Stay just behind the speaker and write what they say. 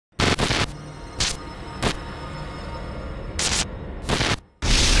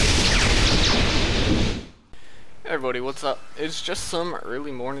Everybody, what's up? It's just some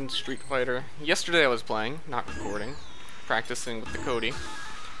early morning Street Fighter. Yesterday I was playing, not recording, practicing with the Cody,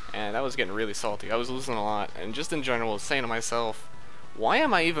 and I was getting really salty. I was losing a lot, and just in general, I was saying to myself, why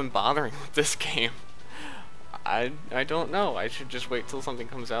am I even bothering with this game? I don't know. I should just wait till something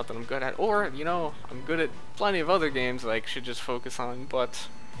comes out that I'm good at, or, you know, I'm good at plenty of other games that I should just focus on, but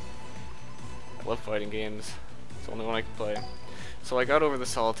I love fighting games. It's the only one I can play. So I got over the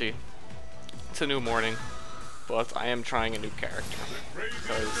salty. It's a new morning. But I am trying a new character,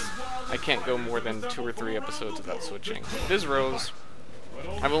 because I can't go more than 2 or 3 episodes without switching. It is Rose.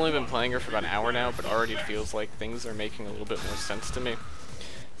 I've only been playing her for about an hour now, but already it feels like things are making a little bit more sense to me.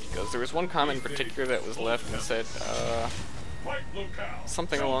 Because there was one comment in particular that was left and said,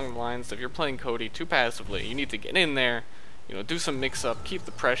 something along the lines of, you're playing Cody too passively, you need to get in there, you know, do some mix-up, keep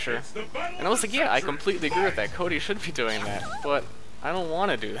the pressure. And I was like, yeah, I completely agree with that, Cody should be doing that, but I don't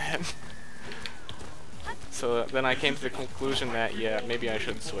want to do that. So then I came to the conclusion that, yeah, maybe I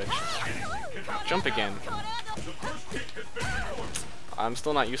should switch. Jump again. I'm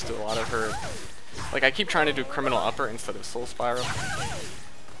still not used to a lot of her. Like, I keep trying to do criminal upper instead of soul spiral.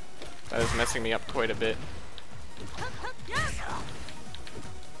 That is messing me up quite a bit.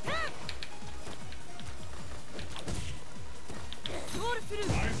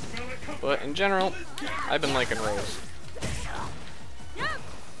 But in general, I've been liking Rose.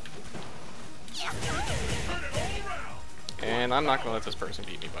 And I'm not going to let this person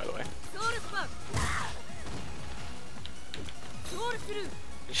beat me, by the way.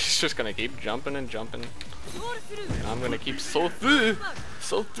 She's just going to keep jumping and jumping. And I'm going to keep so through.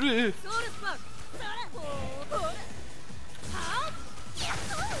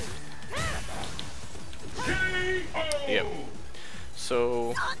 Yep.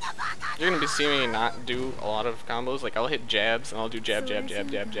 So, you're going to be seeing me not do a lot of combos. Like, I'll hit jabs, and I'll do jab, jab, jab,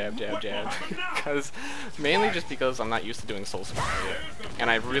 jab, jab, jab, jab. Mainly just because I'm not used to doing soul spiral yet. And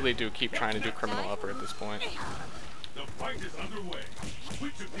I really do keep trying to do criminal upper at this point. The fight is underway.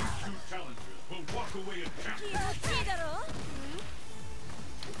 Which of these two challengers will walk away in champion?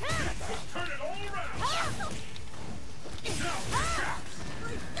 Turn it all around.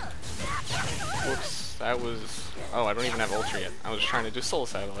 Whoops, that was... Oh, I don't even have Ultra yet. I was trying to do Soul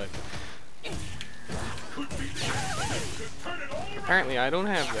Satellite. Apparently I don't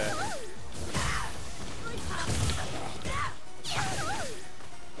have that.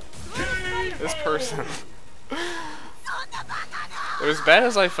 This person... As bad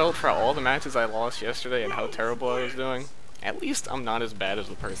as I felt for all the matches I lost yesterday and how terrible I was doing, at least I'm not as bad as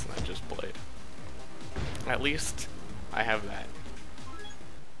the person I just played. At least I have that.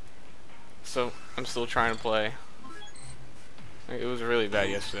 So, I'm still trying to play. It was really bad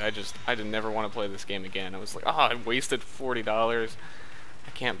yesterday. I did never want to play this game again. I was like, oh, I wasted $40. I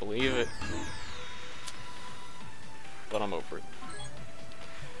can't believe it. But I'm over it.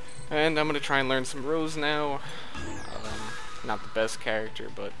 And I'm going to try and learn some Rose now. Not the best character,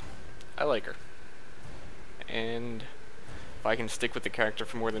 but I like her. And if I can stick with the character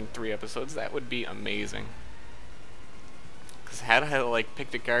for more than 3 episodes, that would be amazing. Because had I like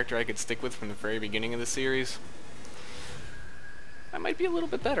picked a character I could stick with from the very beginning of the series, I might be a little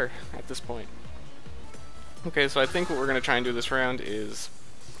bit better at this point. Okay, so I think what we're going to try and do this round is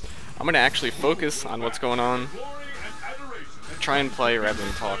I'm going to actually focus on what's going on, try and play rather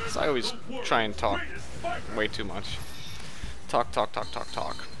than talk, because I always try and talk way too much. Talk. And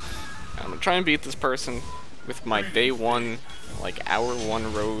I'm going to try and beat this person with my day 1, like hour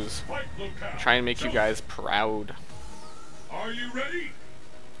 1 Rose. Try and make you guys proud. Are you ready?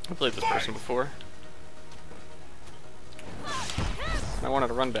 I played this person before. And I wanted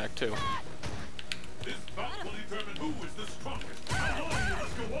to run back too. This bout will determine who is the strongest. How long you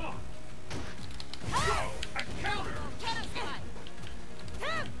must go on? Go! A counter! The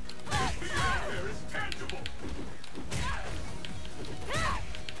atmosphere is tangible.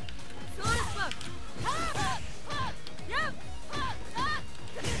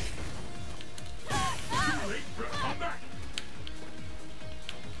 Too late for a comeback.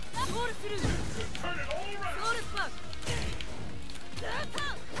 Turn it all around.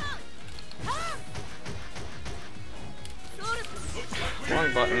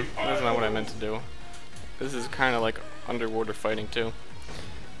 Wrong button. That's not what I meant to do. This is kind of like underwater fighting too.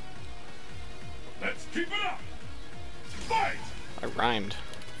 Let's keep it up. Fight. I rhymed.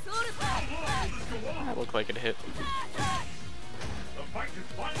 How long will this go on? That looked like it hit. The fight has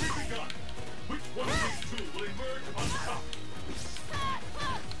finally begun. Which one of these two will emerge on top?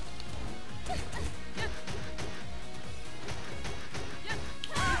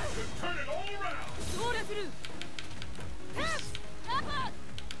 Turn it all around.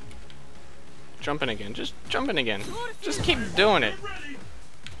 Jumping again. Just jumping again. Just keep doing it.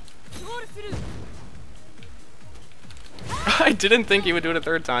 I didn't think he would do it a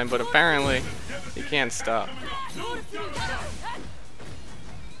third time, but apparently he can't stop.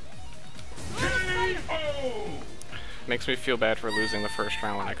 Makes me feel bad for losing the first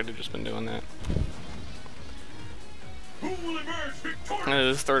round when I could have just been doing that.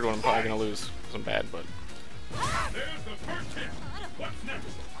 This third one I'm probably gonna lose. Wasn't bad, but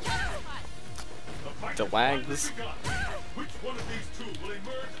the wags. Which one of these two will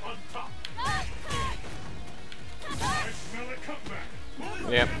emerge on top? I smell a comeback.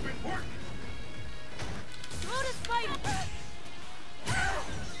 Yep.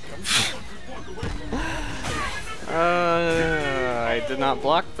 I did not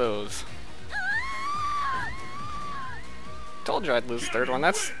block those. Told you I'd lose the third one.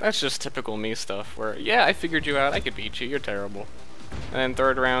 That's just typical me stuff. Where yeah, I figured you out. I could beat you. You're terrible. And then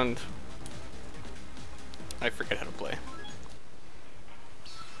third round, I forget how to play.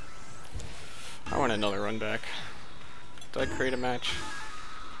 I want another run back. Did I create a match?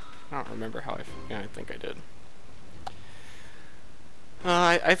 I don't remember how yeah, I think I did.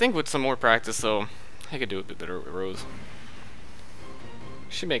 I think with some more practice, though, I could do a bit better with Rose.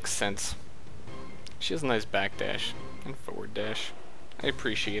 She makes sense. She has a nice back dash and forward dash. I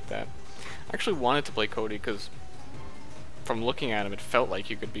appreciate that. I actually wanted to play Cody because from looking at him, it felt like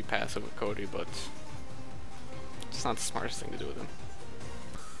you could be passive with Cody, but it's not the smartest thing to do with him.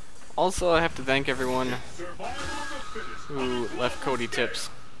 Also, I have to thank everyone who left Cody tips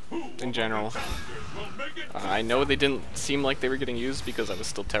in general. I know they didn't seem like they were getting used because I was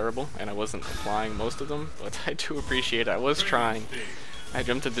still terrible and I wasn't applying most of them, but I do appreciate it. I was trying. I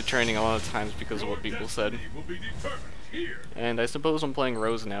jumped into training a lot of times because of what people said. And I suppose I'm playing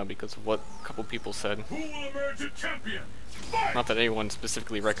Rose now because of what a couple people said. Not that anyone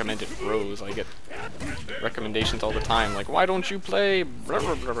specifically recommended Rose. I get recommendations all the time, like, why don't you play blah,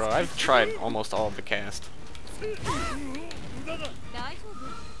 blah, blah, blah. I've tried almost all of the cast.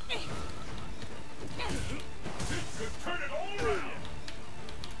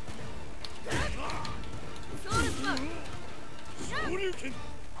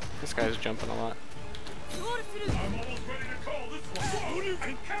 This guy's jumping a lot. I'm almost ready to call this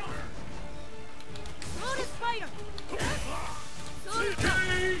one. Counter.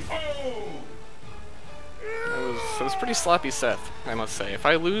 It was pretty sloppy set, I must say. If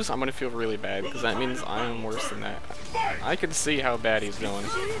I lose, I'm gonna feel really bad because that means I am worse than that. I can see how bad he's doing.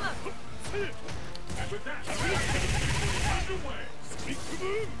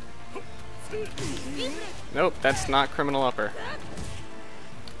 Nope, that's not criminal upper.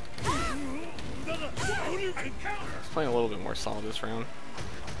 He's playing a little bit more solid this round.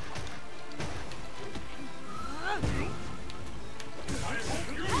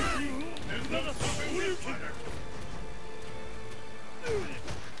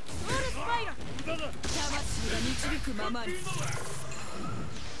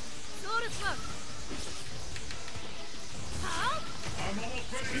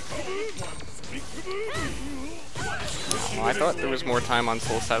 Oh, I thought there was more time on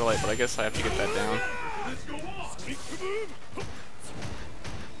Soul Satellite, but I guess I have to get that down.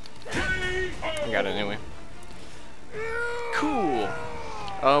 I got it anyway. Cool!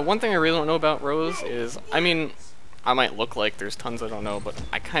 One thing I really don't know about Rose is, I mean, I might look like there's tons I don't know, but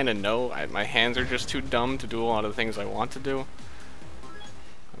I kind of know. My hands are just too dumb to do a lot of the things I want to do.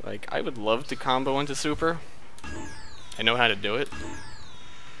 Like, I would love to combo into Super. I know how to do it.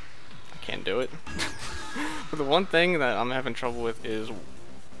 I can't do it. But the one thing that I'm having trouble with is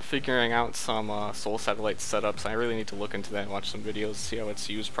figuring out some Soul Satellite setups. I really need to look into that and watch some videos, see how it's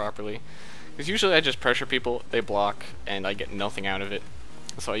used properly. Because usually I just pressure people, they block, and I get nothing out of it.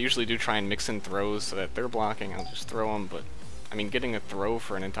 So I usually do try and mix in throws so that they're blocking, I'll just throw them, but I mean, getting a throw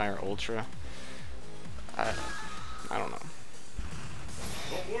for an entire Ultra, I don't know.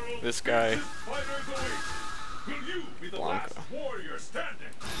 This guy, Blanca.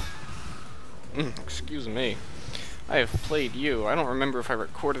 Excuse me. I have played you. I don't remember if I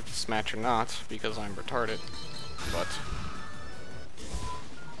recorded this match or not, because I'm retarded, but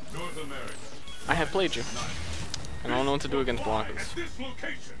I have played you. I don't know what to do against Blancas.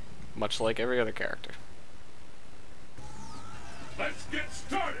 Much like every other character. Let's get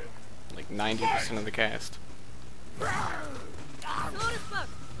started. Like 90% of the cast.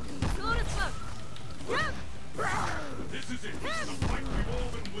 This is it. The fight we've all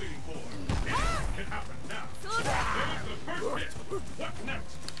been waiting for. It can happen now. There's the first hit. What's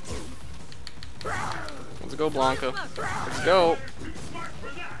next? Let's go, Blanca. Let's go. Too smart for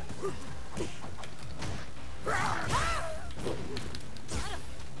that.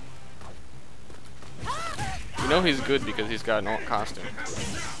 know he's good because he's got an alt costume.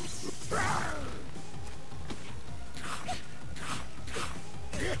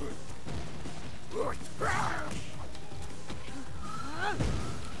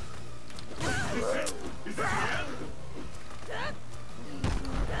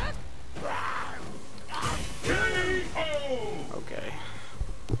 Okay.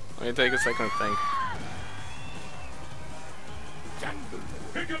 Let me take a second to think.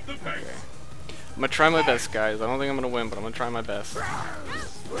 Okay. I'm gonna try my best, guys. I don't think I'm gonna win, but I'm gonna try my best.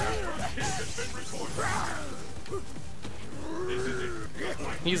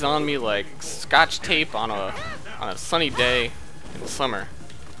 He's on me like scotch tape on a sunny day in summer.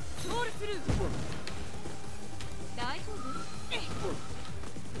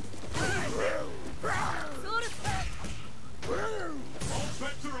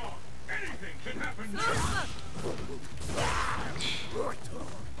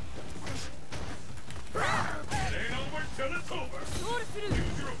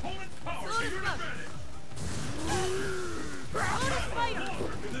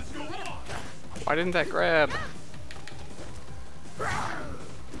 Why didn't that grab?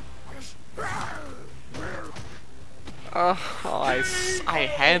 I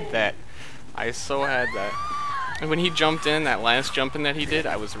had that. I so had that. And when he jumped in, that last jump in that he did,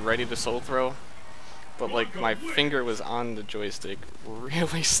 I was ready to soul throw. But like my finger was on the joystick,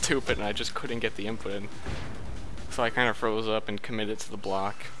 really stupid, and I just couldn't get the input in. So I kind of froze up and committed to the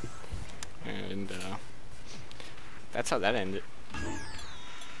block. And that's how that ended.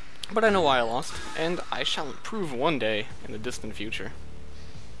 But I know why I lost, and I shall improve one day in the distant future.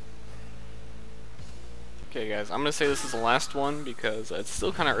 Okay guys, I'm gonna say this is the last one because it's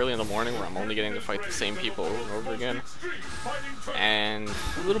still kind of early in the morning where I'm only getting to fight the same people over and over again. And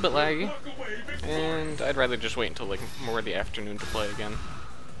a little bit laggy, and I'd rather just wait until like more of the afternoon to play again.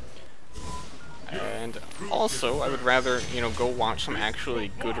 And also, I would rather, you know, go watch some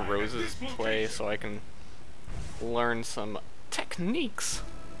actually good Roses play so I can learn some techniques.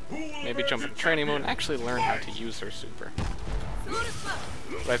 Maybe jump into training mode and actually learn how to use her super.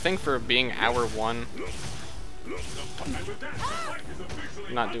 But I think for being hour 1,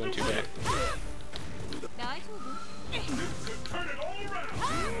 I'm not doing too bad.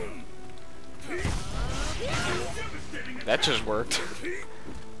 That just worked.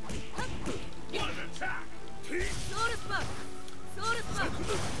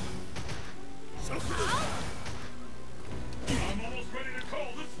 I'm almost ready to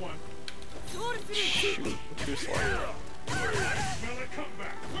call this one. Shoot, too slow.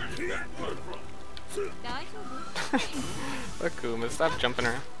 Look, Kuma, stop jumping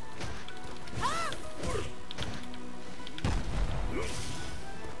around.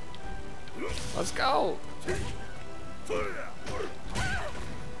 Let's go!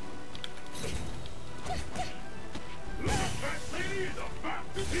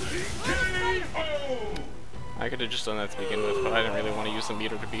 I could have just done that to begin with, but I didn't really want to use the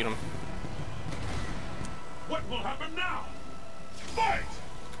meter to beat him. What will happen now? Fight!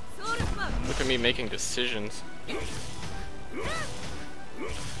 Look at me making decisions.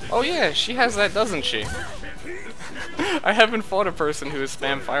 Oh yeah, she has that, doesn't she? I haven't fought a person who has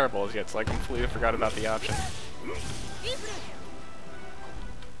spammed fireballs yet, so I completely forgot about the option.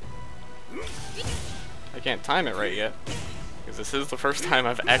 I can't time it right yet, because this is the first time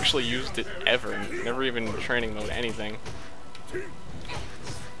I've actually used it ever, never even in training mode, anything.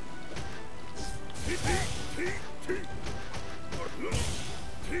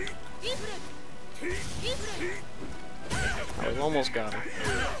 I almost got him.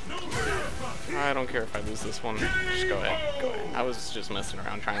 I don't care if I lose this one. Just go ahead. Go ahead. I was just messing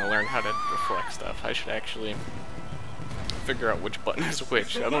around trying to learn how to reflect stuff. I should actually figure out which button is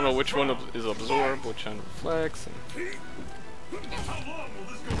which. I don't know which one is absorb, which one reflects. And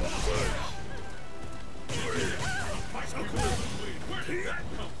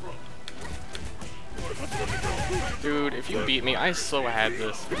dude, if you beat me, I so had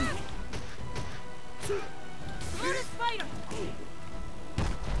this.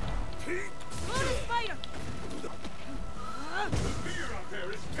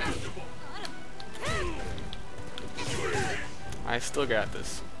 I still got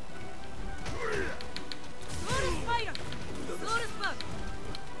this.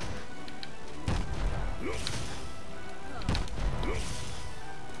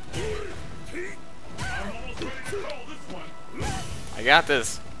 I got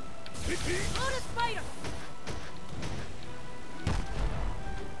this.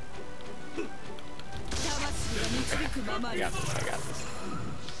 I got this, I got this.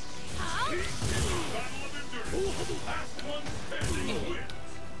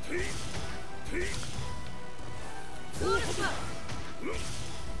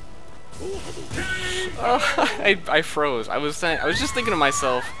 I froze. I was just thinking to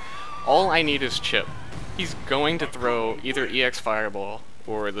myself, all I need is Chip. He's going to throw either EX Fireball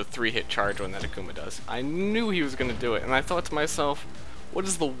or the 3-hit charge one that Akuma does. I knew he was going to do it, and I thought to myself, what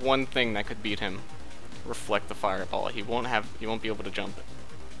is the one thing that could beat him? Reflect the Fireball. He won't be able to jump it.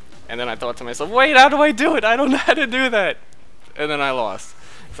 And then I thought to myself, wait, how do I do it? I don't know how to do that. And then I lost.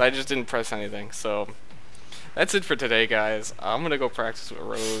 So I just didn't press anything. So that's it for today, guys. I'm going to go practice with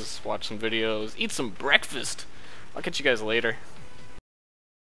Rose, watch some videos, eat some breakfast. I'll catch you guys later.